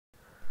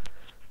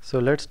So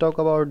let's talk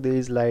about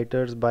these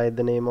lighters by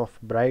the name of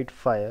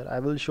Brightfire. I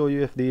will show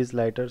you if these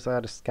lighters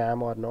are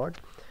scam or not.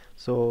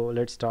 So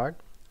let's start.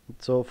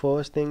 So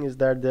first thing is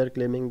that they're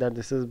claiming that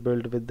this is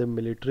built with the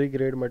military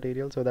grade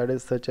material. So that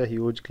is such a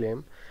huge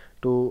claim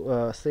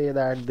to say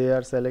that they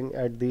are selling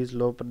at these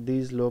low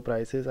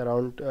prices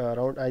around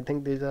I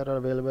think these are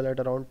available at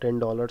around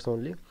 $10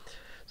 only.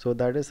 So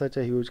that is such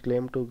a huge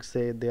claim to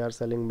say they are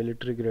selling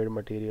military grade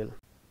material.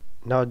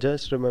 Now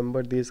just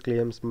remember these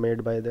claims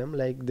made by them,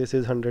 like this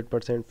is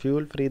 100%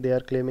 fuel free they are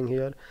claiming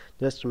here.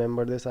 Just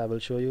remember this, I will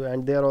show you.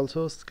 And they are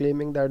also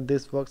claiming that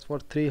this works for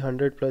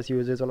 300 plus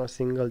uses on a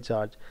single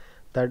charge.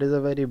 That is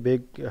a very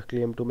big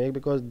claim to make,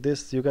 because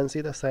this, you can see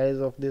the size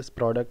of this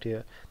product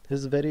here. This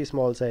is very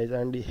small size,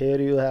 and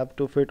here you have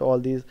to fit all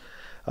these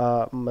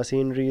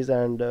machineries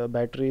and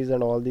batteries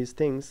and all these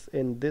things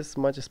in this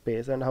much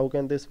space. And how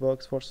can this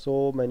works for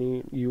so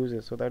many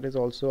uses? So that is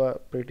also a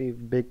pretty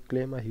big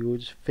claim, a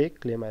huge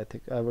fake claim, I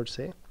think I would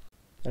say.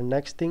 And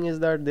next thing is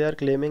that they are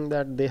claiming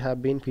that they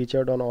have been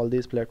featured on all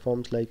these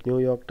platforms like New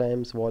York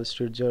Times, Wall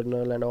Street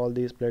Journal and all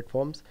these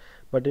platforms.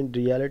 But in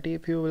reality,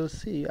 if you will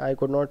see, I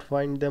could not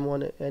find them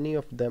on any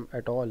of them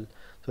at all.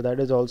 So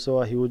that is also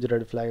a huge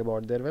red flag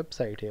about their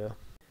website here.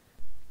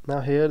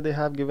 Now here they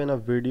have given a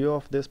video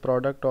of this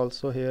product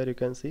also, here you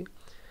can see.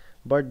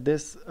 But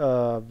this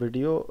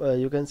video,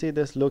 you can see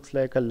this looks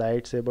like a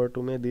lightsaber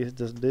to me.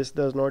 This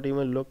does not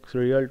even look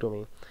real to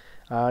me.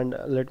 And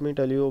let me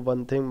tell you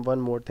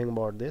one more thing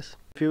about this.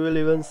 If you will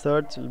even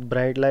search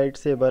bright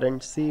lightsaber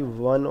and see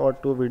one or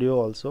two video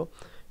also,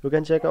 you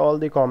can check all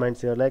the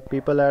comments here. Like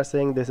people are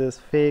saying this is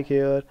fake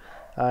here,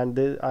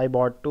 and I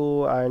bought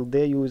two and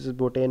they use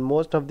butane.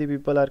 Most of the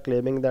people are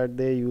claiming that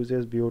they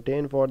uses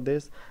butane for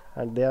this,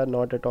 and they are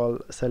not at all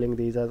selling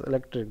these as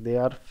electric. They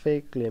are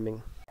fake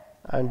claiming.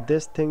 And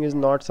this thing is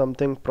not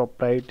something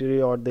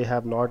proprietary, or they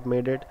have not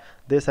made it.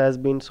 This has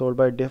been sold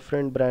by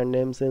different brand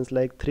names since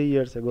like 3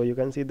 years ago. You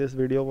can see this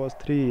video was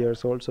 3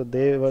 years old, so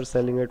they were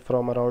selling it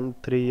from around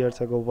 3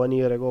 years ago, 1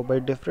 year ago, by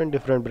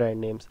different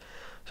brand names.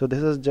 So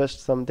this is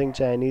just something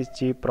Chinese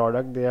cheap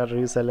product they are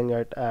reselling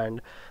it,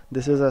 and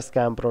this is a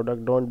scam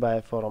product. Don't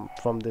buy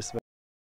from this